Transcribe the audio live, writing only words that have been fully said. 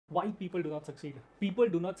Why people do not succeed? People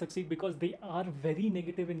do not succeed because they are very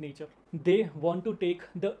negative in nature. They want to take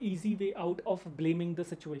the easy way out of blaming the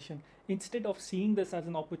situation instead of seeing this as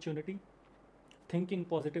an opportunity, thinking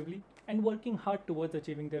positively and working hard towards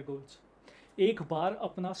achieving their goals. एक बार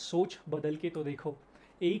अपना सोच बदल के तो देखो,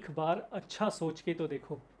 एक बार अच्छा सोच के तो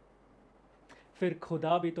देखो, फिर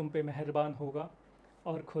खुदा भी तुम पे मेहरबान होगा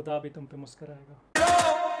और खुदा भी तुम पे मुस्कुराएगा.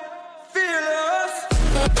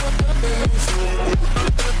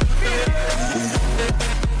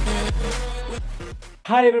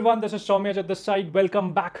 Hi everyone, this is Soumyajit this side.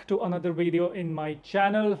 Welcome back to another video in my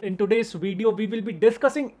channel. In today's video, we will be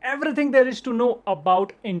discussing everything there is to know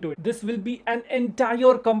about Intuit. This will be an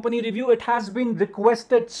entire company review. It has been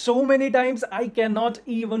requested so many times, I cannot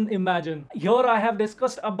even imagine. Here I have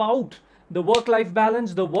discussed about the work-life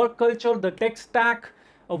balance, the work culture, the tech stack,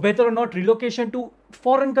 whether or not relocation to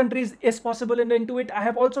foreign countries is possible in Intuit. I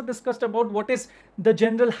have also discussed about what is the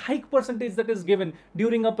general hike percentage that is given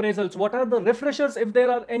during appraisals, what are the refreshers if there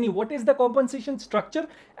are any, what is the compensation structure,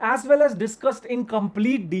 as well as discussed in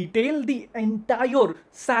complete detail the entire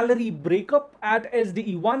salary breakup at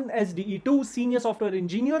SDE1, SDE2, senior software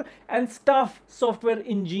engineer and staff software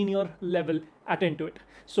engineer level at Intuit.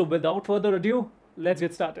 So without further ado, let's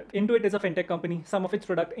get started. Intuit is a fintech company. Some of its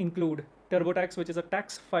products include TurboTax, which is a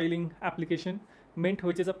tax filing application, Mint,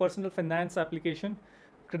 which is a personal finance application,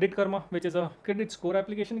 Credit Karma, which is a credit score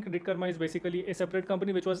application. Credit Karma is basically a separate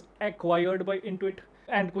company which was acquired by Intuit,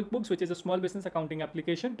 and QuickBooks, which is a small business accounting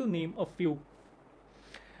application, to name a few.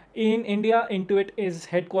 In India, Intuit is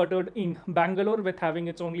headquartered in Bangalore with having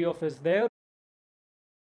its only office there.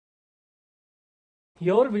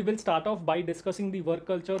 Here we will start off by discussing the work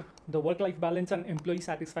culture, the work-life balance and employee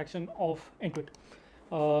satisfaction of Intuit.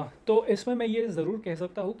 तो इसमें मैं ये ज़रूर कह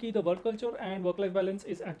सकता हूँ कि the work culture and work life balance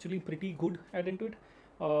is actually pretty good at Intuit.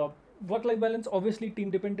 Work life balance obviously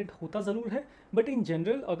team dependent होता ज़रूर है, बट इन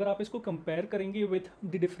जनरल अगर आप इसको कंपेयर करेंगे with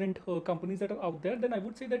the different companies that are out there, then I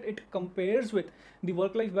would say that it compares with the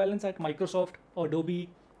work life balance eight Microsoft, Adobe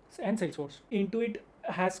and Salesforce. Intuit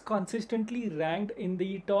has consistently ranked in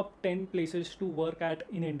the top 10 places to work at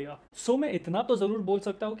in India. So मैं इतना तो ज़रूर बोल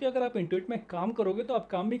सकता हूँ कि अगर आप Intuit में काम करोगे तो आप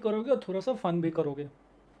काम भी करोगे और थोड़ा सा फन भी करोगे.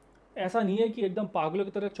 ऐसा नहीं है कि एकदम पागलों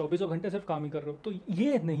की तरह 24 घंटे सिर्फ काम ही कर रहे हो, तो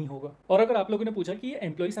ये नहीं होगा. और अगर आप लोगों ने पूछा कि ये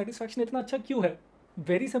एम्प्लॉय सेटिस्फैक्शन इतना अच्छा क्यों है,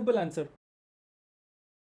 very simple answer.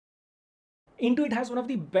 Intuit has one of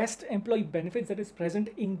the best employee benefits that is present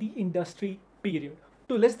in the industry, period.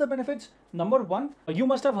 To list the benefits, number one, you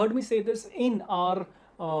must have heard me say this in our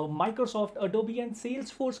Microsoft, Adobe and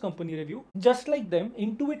Salesforce company review. Just like them,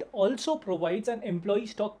 Intuit also provides an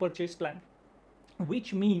employee stock purchase plan,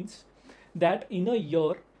 which means that in a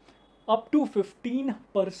year, up to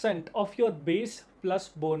 15% of your base plus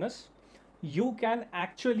bonus, you can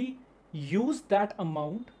actually use that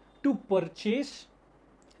amount to purchase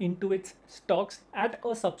Intuit's stocks at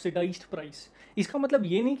a subsidized price. इसका मतलब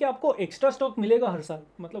ये नहीं कि आपको extra stock मिलेगा हर साल,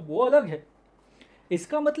 मतलब वो अलग है.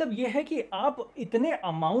 इसका मतलब ये है कि आप इतने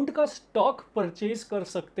अमाउंट का स्टॉक परचेज कर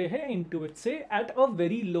सकते हैं Intuit से at a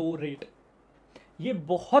very low rate. ये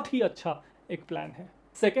बहुत ही अच्छा एक प्लान है.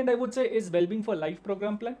 Second, I would say is Wellbeing for Life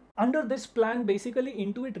program plan. Under this plan, basically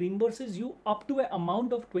Intuit reimburses you up to an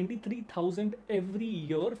amount of 23,000 every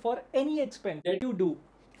year for any expense that you do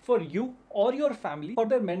for you or your family for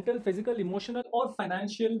their mental, physical, emotional or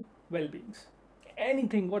financial well-beings.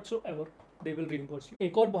 Anything whatsoever, they will reimburse you.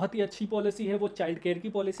 एक और बहुत ही अच्छी policy है वो child care की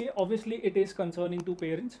policy है. Obviously, it is concerning to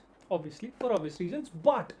parents, obviously for obvious reasons,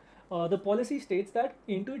 but the policy states that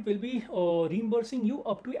Intuit will be reimbursing you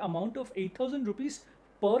up to an amount of 8,000 rupees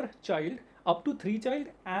per child, up to 3 child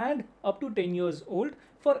and up to 10 years old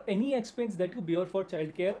for any expense that you bear for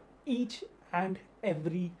child care each and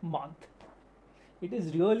every month. It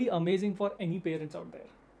is really amazing for any parents out there.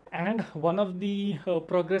 And one of the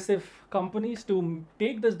progressive companies to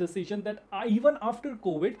take this decision that even after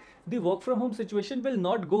COVID, the work from home situation will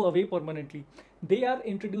not go away permanently. They are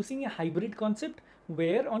introducing a hybrid concept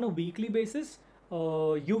where on a weekly basis,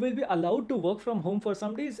 you will be allowed to work from home for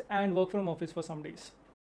some days and work from office for some days.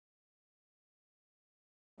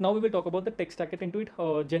 Now we will talk about the tech stack at Intuit.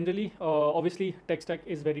 Generally, obviously, tech stack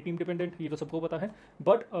is very team dependent. ये तो सबको पता है.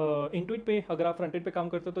 But Intuit पे अगर आप front end पे काम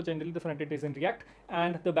करते हो तो generally the front end is in React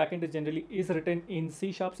and the back end is generally written in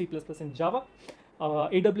C#, C++ and Java.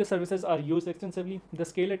 AWS services are used extensively. The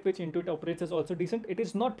scale at which Intuit operates is also decent. It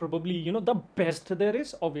is not probably the best there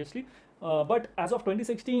is, obviously, but as of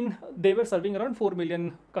 2016 they were serving around 4 million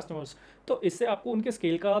customers. तो इससे आपको उनके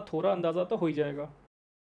scale का थोड़ा अंदाजा तो हो ही जाएगा.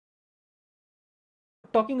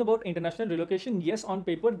 Talking about international relocation, yes, on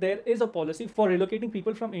paper there is a policy for relocating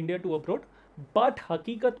people from India to abroad, but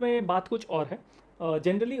हकीकत में बात कुछ और है.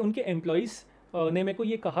 जनरली उनके एम्प्लॉयज़ ने मेरे को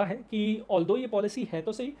ये कहा है कि ऑल्दो ये पॉलिसी है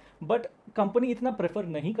तो सही, बट कंपनी इतना प्रेफर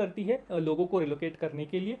नहीं करती है लोगों को रिलोकेट करने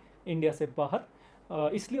के लिए इंडिया से बाहर,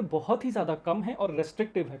 इसलिए बहुत ही ज़्यादा कम है और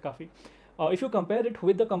रेस्ट्रिक्टिव है काफ़ी। If you compare it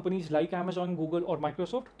with the companies like Amazon, Google और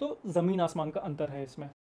माइक्रोसॉफ्ट, तो ज़मीन आसमान का अंतर है इसमें।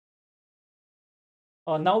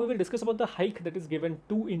 Now we will discuss about the hike that is given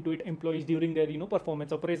to Intuit employees during their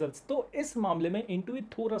performance appraisals. तो इस मामले में Intuit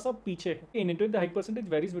थोड़ा सा पीछे है. In Intuit the hike percentage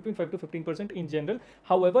varies between 5 to 15% in general.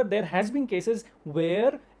 However, there has been cases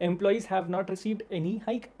where employees have not received any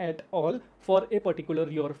hike at all for a particular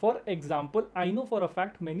year. For example, I know for a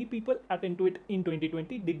fact many people at Intuit in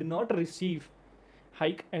 2020 did not receive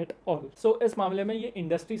hike at all. So इस मामले में ये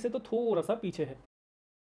industry से तो थोड़ा सा पीछे है.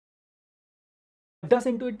 Does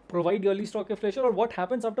Intuit provide yearly stock refresher, or what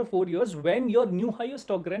happens after 4 years when your new higher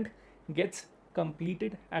stock grant gets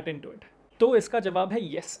completed at Intuit? तो इसका जवाब है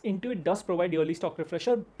yes, Intuit does provide yearly stock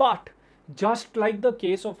refresher, but just like the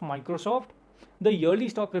case of Microsoft, the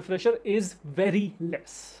yearly stock refresher is very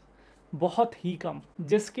less, बहुत ही कम,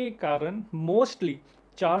 जिसके कारण mostly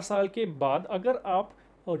 4 साल के बाद अगर आप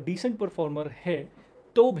डिसेंट परफॉर्मर है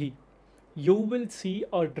तो भी you will see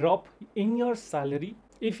a drop in your salary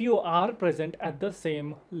if you are present at the same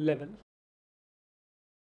level.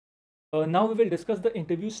 Now we will discuss the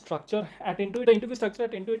interview structure at Intuit. The interview structure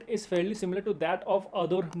at Intuit is fairly similar to that of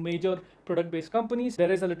other major product-based companies.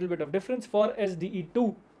 There is a little bit of difference for SDE2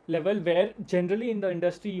 level, where generally in the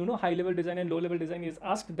industry, high-level design and low-level design is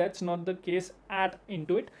asked. That's not the case at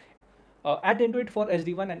Intuit. At Intuit for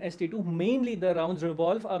SD1 and SD2, mainly the rounds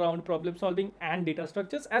revolve around problem solving and data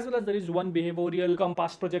structures, as well as there is one behavioral come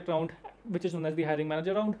past project round, which is known as the hiring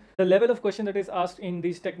manager round. The level of question that is asked in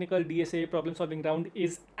this technical DSA problem solving round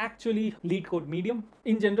is actually lead code medium.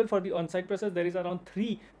 In general, for the on-site process, there is around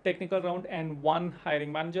 3 technical round and 1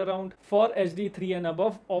 hiring manager round. For SD3 and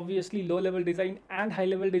above, obviously low level design and high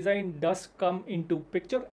level design does come into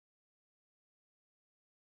picture.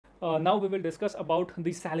 Now we will discuss about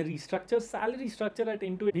the salary structure. Salary structure at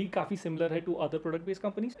Intuit भी काफ़ी similar है to other product based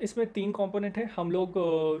companies. इसमें 3 component है. हम लोग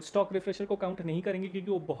stock refresher को count नहीं करेंगे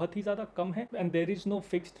क्योंकि वो बहुत ही ज़्यादा कम है and there is no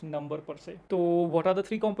fixed number per se. तो what are the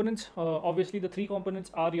 3 components? Obviously the 3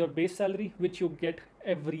 components are your base salary, which you get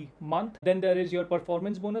every month. Then there is your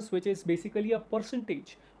performance bonus, which is basically a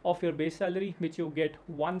percentage of your base salary which you get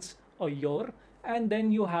once a year. And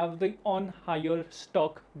then you have the on hire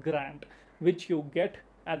stock grant, which you get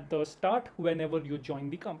at the start whenever you join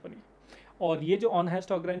the company. और ये जो on higher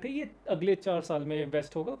stock grant है ये अगले 4 साल में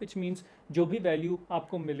invest होगा, which means जो भी वैल्यू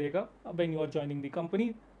आपको मिलेगा when you are joining the company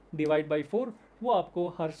divide by 4, वो आपको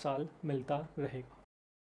हर साल मिलता रहेगा.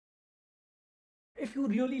 If you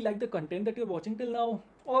really like the content that you're watching till now,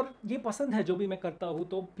 और ये पसंद है जो भी मैं करता हूँ,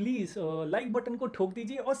 तो प्लीज़ लाइक बटन को ठोक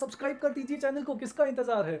दीजिए और सब्सक्राइब कर दीजिए चैनल को. किसका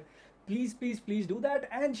इंतज़ार है? Please do that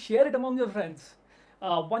and share it among your friends.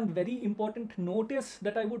 One very important notice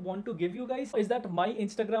that I would want to give you guys is that my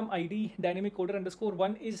Instagram ID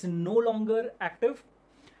dynamiccoder_1 is no longer active.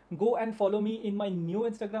 Go and follow me in my new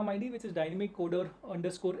Instagram ID, which is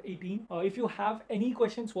dynamiccoder_18. If you have any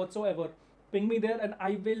questions whatsoever, ping me there and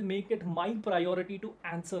I will make it my priority to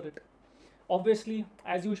answer it. Obviously,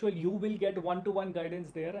 as usual, you will get one-to-one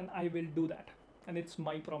guidance there and I will do that, and it's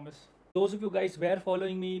my promise. Those of you guys who were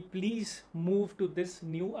following me, please move to this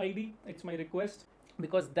new ID. It's my request,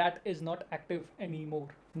 because that is not active anymore.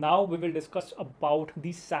 Now we will discuss about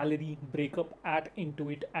the salary breakup at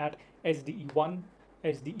Intuit at SDE1,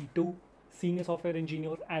 SDE2, Senior Software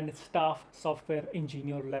Engineer and Staff Software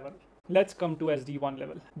Engineer level. Let's come to SD1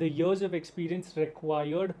 level. The years of experience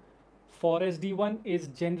required for SD1 is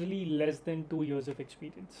generally less than 2 years of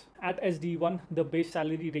experience. At SD1, the base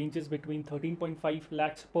salary ranges between 13.5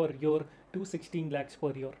 lakhs per year to 16 lakhs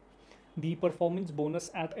per year. The performance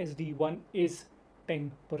bonus at SD1 is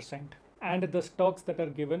 10%, and the stocks that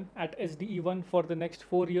are given at SDE1 for the next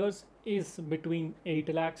 4 years is between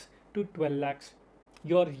 8 lakhs to 12 lakhs.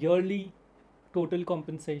 Your yearly total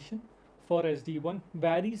compensation for SDE1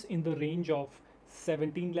 varies in the range of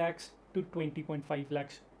 17 lakhs to 20.5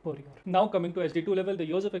 lakhs per year. Now coming to SDE2 level, the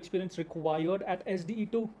years of experience required at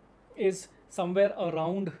SDE2 is somewhere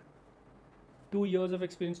around 2 years of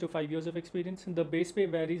experience to 5 years of experience. The base pay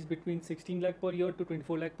varies between 16 lakh per year to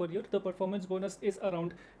 24 lakh per year. The performance bonus is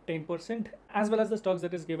around 10%, as well as the stocks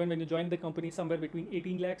that is given when you join the company, somewhere between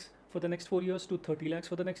 18 lakhs for the next 4 years to 30 lakhs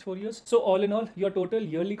for the next 4 years. So all in all, your total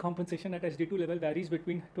yearly compensation at SD2 level varies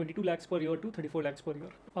between 22 lakhs per year to 34 lakhs per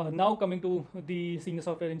year. Now coming to the Senior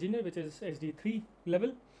Software Engineer, which is SD3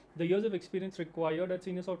 level. The years of experience required at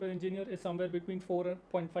senior software engineer is somewhere between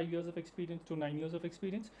 4.5 years of experience to 9 years of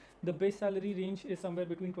experience. The base salary range is somewhere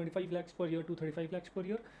between 25 lakhs per year to 35 lakhs per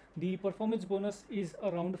year. The performance bonus is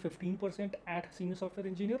around 15% at senior software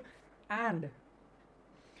engineer, and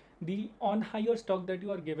the on hire stock that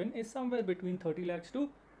you are given is somewhere between 30 lakhs to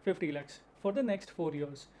 50 lakhs for the next 4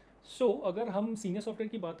 years. So अगर हम senior software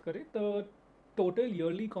की बात करें, the total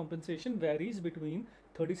yearly compensation varies between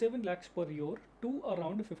 37 lakhs per year to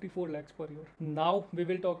around 54 lakhs per year. Now we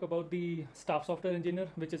will talk about the staff software engineer,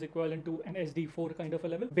 which is equivalent to an SDE4 kind of a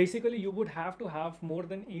level. Basically, you would have to have more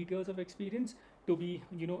than 8 years of experience to be,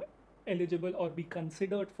 eligible or be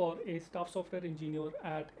considered for a staff software engineer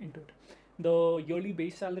at Intuit. The yearly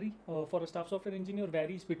base salary for a staff software engineer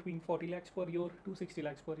varies between 40 lakhs per year to 60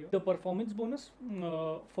 lakhs per year. The performance bonus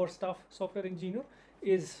for staff software engineer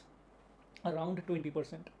is around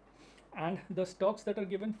 20%. And the stocks that are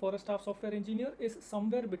given for a staff software engineer is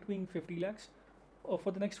somewhere between 50 lakhs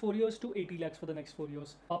for the next 4 years to 80 lakhs for the next 4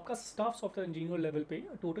 years. आपका staff software engineer level पे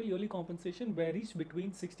total yearly compensation varies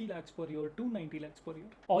between 60 lakhs per year to 90 lakhs per year.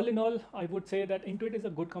 All in all, I would say that Intuit is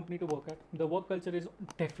a good company to work at. The work culture is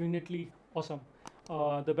definitely awesome.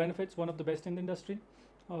 The benefits, one of the best in the industry.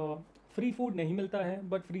 Free food नहीं मिलता है,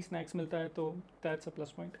 but free snacks मिलता है, तो that's a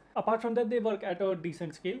plus point. Apart from that, they work at a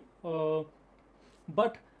decent scale.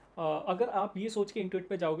 But अगर आप ये सोच के इंटुइट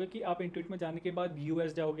पे जाओगे कि आप इंटुइट में जाने के बाद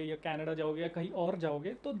यूएस जाओगे या कनाडा जाओगे या कहीं और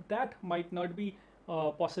जाओगे, तो that might not be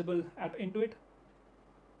possible at Intuit.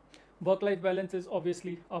 Work life balance is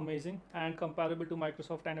obviously amazing and comparable to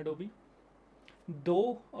Microsoft and Adobe.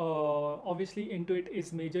 Though obviously Intuit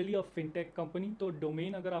is majorly a fintech company, तो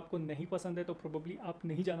domain अगर आपको नहीं पसंद है तो probably आप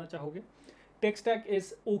नहीं जाना चाहोगे. Tech stack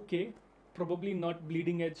is okay, probably not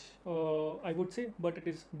bleeding edge, I would say, but it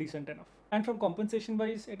is decent enough. And from compensation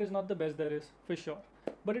wise, it is not the best there is, for sure,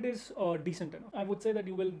 but it is decent enough. I would say that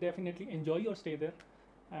you will definitely enjoy your stay there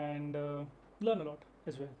and learn a lot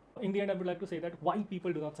as well. In the end, I would like to say that why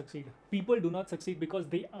people do not succeed. People do not succeed because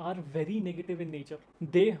they are very negative in nature.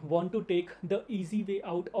 They want to take the easy way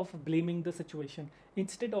out of blaming the situation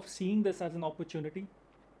instead of seeing this as an opportunity,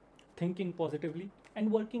 thinking positively and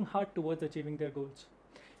working hard towards achieving their goals.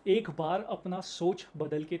 एक बार अपना सोच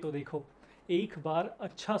बदल के तो देखो, एक बार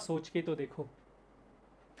अच्छा सोच के तो देखो,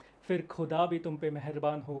 फिर खुदा भी तुम पे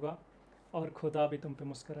मेहरबान होगा और खुदा भी तुम पे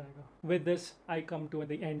मुस्कुराएगा. With this, I come to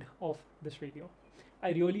the end of this video.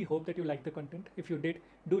 I really hope that you like the content. If you did,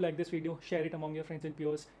 do like this video, share it among your friends and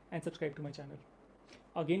peers, and subscribe to my channel.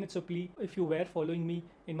 Again, it's a plea. If you were following me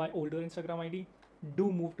in my older Instagram ID,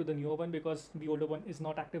 do move to the newer one because the older one is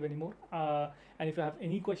not active anymore. And if you have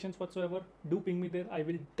any questions whatsoever, do ping me there. I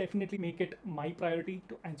will definitely make it my priority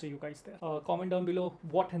to answer you guys there. Comment down below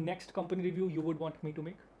what next company review you would want me to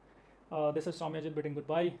make. This is Soumyajit bidding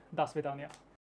goodbye. Das Vidanya.